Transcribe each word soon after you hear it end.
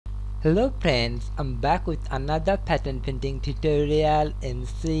Hello friends, I'm back with another pattern printing tutorial in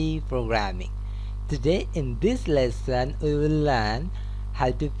C programming. Today in this lesson we will learn how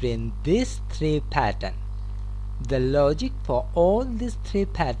to print these three patterns. The logic for all these three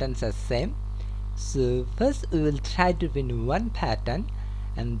patterns are same. So first we will try to print one pattern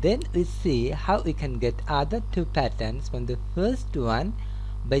and then we see how we can get other two patterns from the first one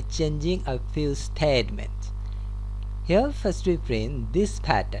by changing a few statements. Here first we print this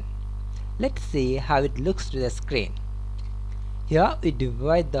pattern. Let's see how it looks to the screen. Here we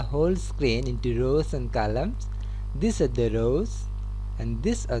divide the whole screen into rows and columns. These are the rows and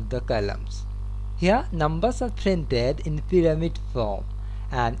these are the columns. Here numbers are printed in pyramid form,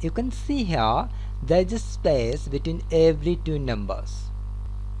 and you can see here there is a space between every two numbers.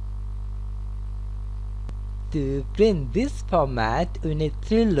 To print this format we need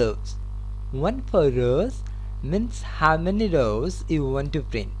three loops. One for rows means how many rows you want to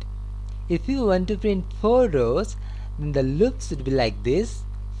print. If you want to print 4 rows, then the loop should be like this: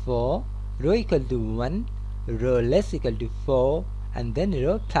 for row equal to 1, row less equal to 4, and then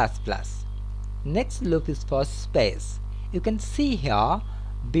row plus plus. Next loop is for space. You can see here,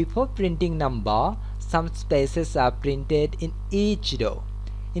 before printing number, some spaces are printed in each row.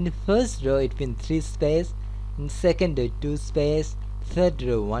 In first row it prints 3 space, in second row 2 space, third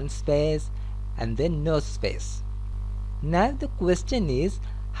row 1 space, and then no space. Now the question is,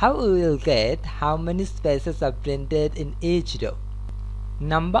 how we will get how many spaces are printed in each row.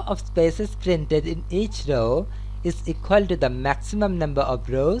 Number of spaces printed in each row is equal to the maximum number of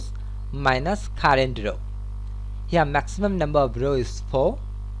rows minus current row. Here maximum number of rows is 4.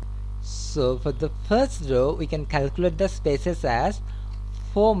 So for the first row we can calculate the spaces as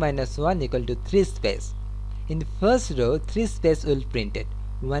 4 minus 1 equal to 3 space. In the first row 3 space will printed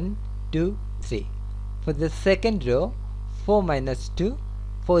 1, 2, 3. For the second row 4 minus 2,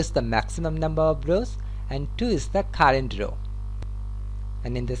 4 is the maximum number of rows and 2 is the current row.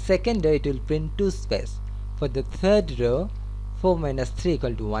 And in the second row it will print 2 space. For the third row 4 minus 3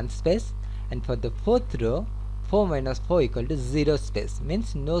 equal to 1 space, and for the fourth row 4 minus 4 equal to 0 space,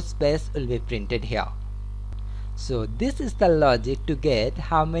 means no space will be printed here. So this is the logic to get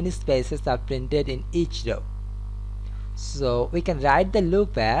how many spaces are printed in each row. So we can write the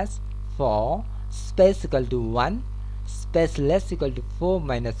loop as for space equal to 1, space less equal to 4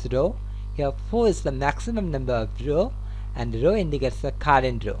 minus row. Here 4 is the maximum number of row and row indicates the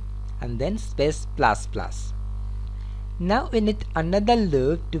current row, and then space plus plus. Now we need another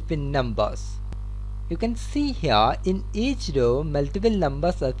loop to print numbers. You can see here in each row multiple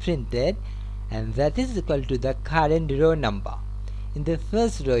numbers are printed, and that is equal to the current row number. In the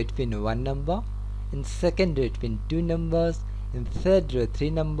first row it prints 1 number, in second row it prints 2 numbers, in third row 3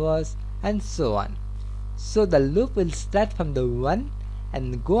 numbers, and so on. So the loop will start from the 1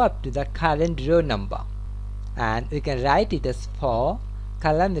 and go up to the current row number, and we can write it as for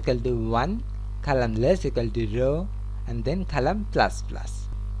column equal to 1, column less equal to row, and then column plus plus.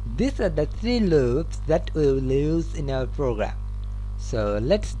 These are the 3 loops that we will use in our program. So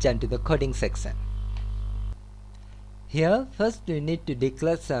let's jump to the coding section. Here first we need to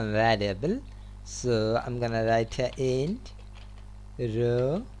declare some variable. So I'm gonna write here int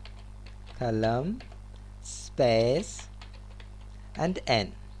row column space and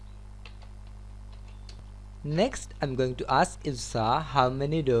n. Next I'm going to ask user how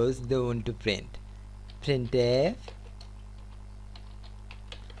many rows they want to print. Printf,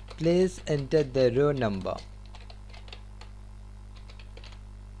 please enter the row number.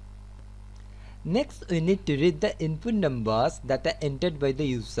 Next we need to read the input numbers that are entered by the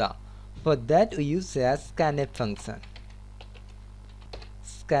user. For that we use a scanf function.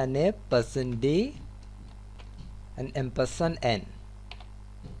 Scanf %d and %n.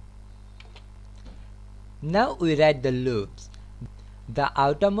 Now we write the loops. The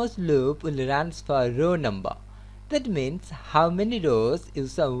outermost loop will run for a row number. That means how many rows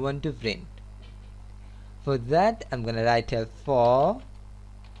user want to print. For that I'm gonna write here for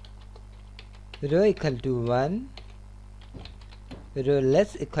row equal to 1, row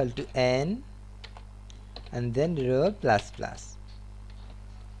less equal to n, and then row plus plus.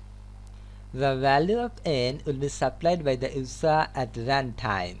 The value of n will be supplied by the user at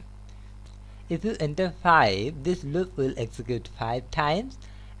runtime. If you enter 5, this loop will execute 5 times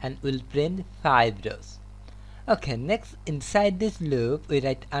and will print 5 rows. Okay, next inside this loop we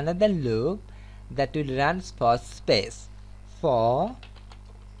write another loop that will run for space. For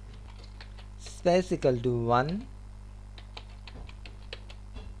space equal to 1,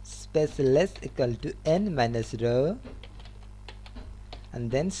 space less equal to n minus row,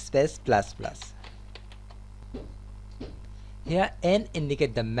 and then space plus plus. Here n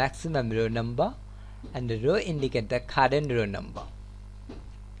indicate the maximum row number and the row indicate the current row number.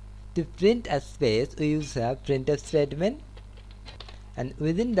 To print a space, we use a printf statement and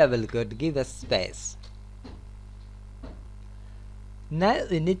within double quote give a space. Now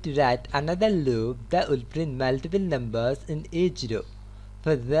we need to write another loop that will print multiple numbers in each row.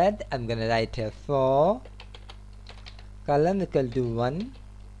 For that I'm gonna write here for column equal to 1,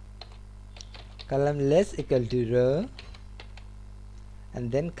 column less equal to row,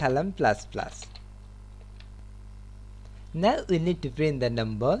 and then column plus plus. Now we need to print the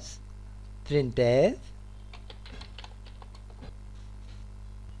numbers. Printf.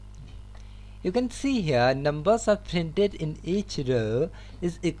 You can see here numbers are printed in each row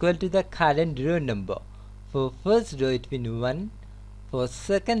is equal to the current row number. For first row it will be 1, for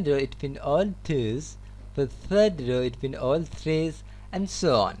second row it will be all 2's, for third row it will be all 3's, and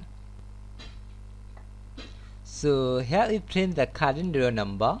so on. So here we print the current row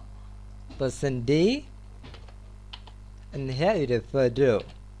number %d, and here we refer row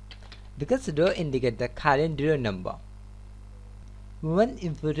because row indicate the current row number. One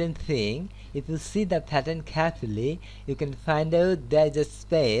important thing, if you see the pattern carefully, you can find out there is a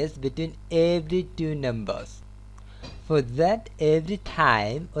space between every two numbers. For that, every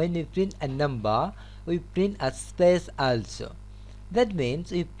time when we print a number, we print a space also. That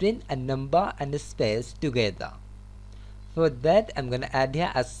means we print a number and a space together. For that, I'm gonna add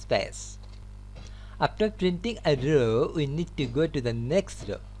here a space. After printing a row, we need to go to the next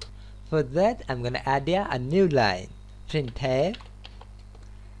row. For that, I'm gonna add here a new line. Printf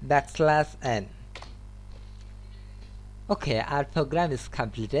 \n. Okay, our program is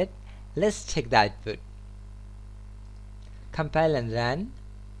completed. Let's check the output. Compile and run.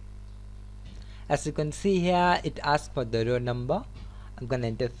 As you can see here, it asks for the row number. I'm gonna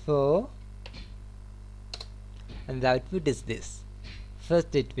enter 4, and the output is this.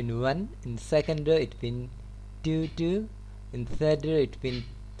 First it will be 1, in second row it will be 2, 2, in third row it will be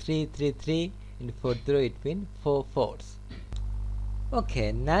 3, 3, 3, in fourth row it will be 4, 4's.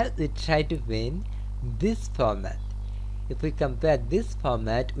 Okay, now we try to print this format. If we compare this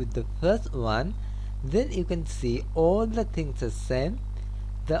format with the first one, then you can see all the things are same.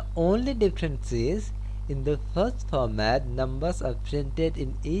 The only difference is in the first format, numbers are printed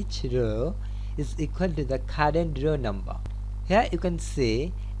in each row is equal to the current row number. Here you can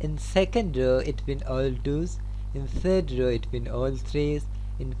see in second row it will be all 2's, in third row it will be all 3's,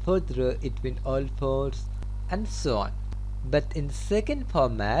 in fourth row it will be all 4's, and so on. But in second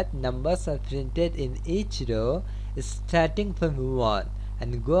format, numbers are printed in each row starting from 1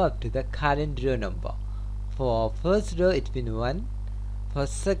 and go up to the current row number. For first row it will be 1, for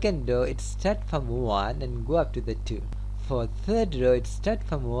second row it starts from 1 and go up to the 2. For third row it starts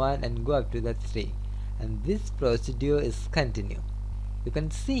from 1 and go up to the 3. And this procedure is continue. You can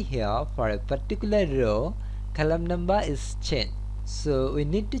see here for a particular row, column number is changed. So we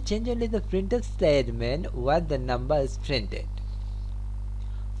need to change only the printf statement where the number is printed.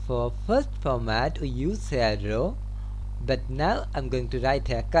 For first format we use a row, but now I'm going to write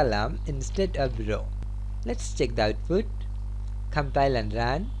a column instead of row. Let's check the output. Compile and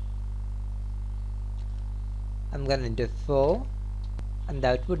run. I'm going to enter 4, and the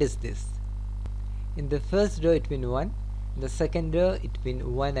output is this. In the first row it will be 1, in the second row it will be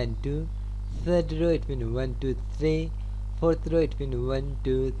 1 and 2, third row it will be 1, 2, 3, fourth row it will be 1,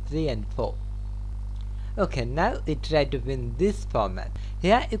 2, 3 and 4. Okay, now we try to print this format.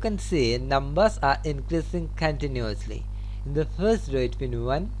 Here you can see numbers are increasing continuously. In the first row it will be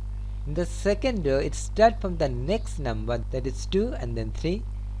 1, in the second row it starts from the next number, that is 2 and then 3.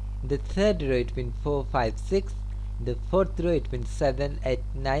 In the third row it will be 4, 5, 6. In the fourth row it will be 7, 8,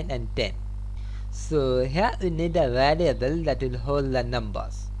 9 and 10. So here we need a variable that will hold the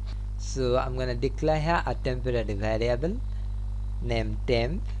numbers. So I'm gonna declare here a temporary variable named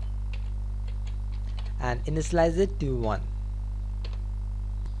temp and initialize it to 1.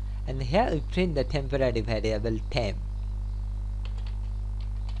 And here we print the temporary variable temp.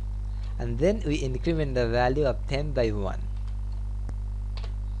 And then we increment the value of temp by 1.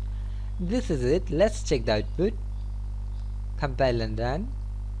 This is it. Let's check the output. Compile and run.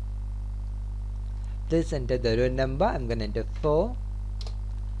 Please enter the row number. I'm gonna enter 4,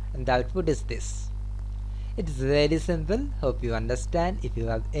 and the output is this. It's very simple. Hope you understand. If you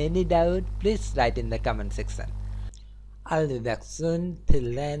have any doubt, please write in the comment section. I'll be back soon.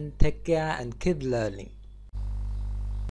 Till then, take care and keep learning.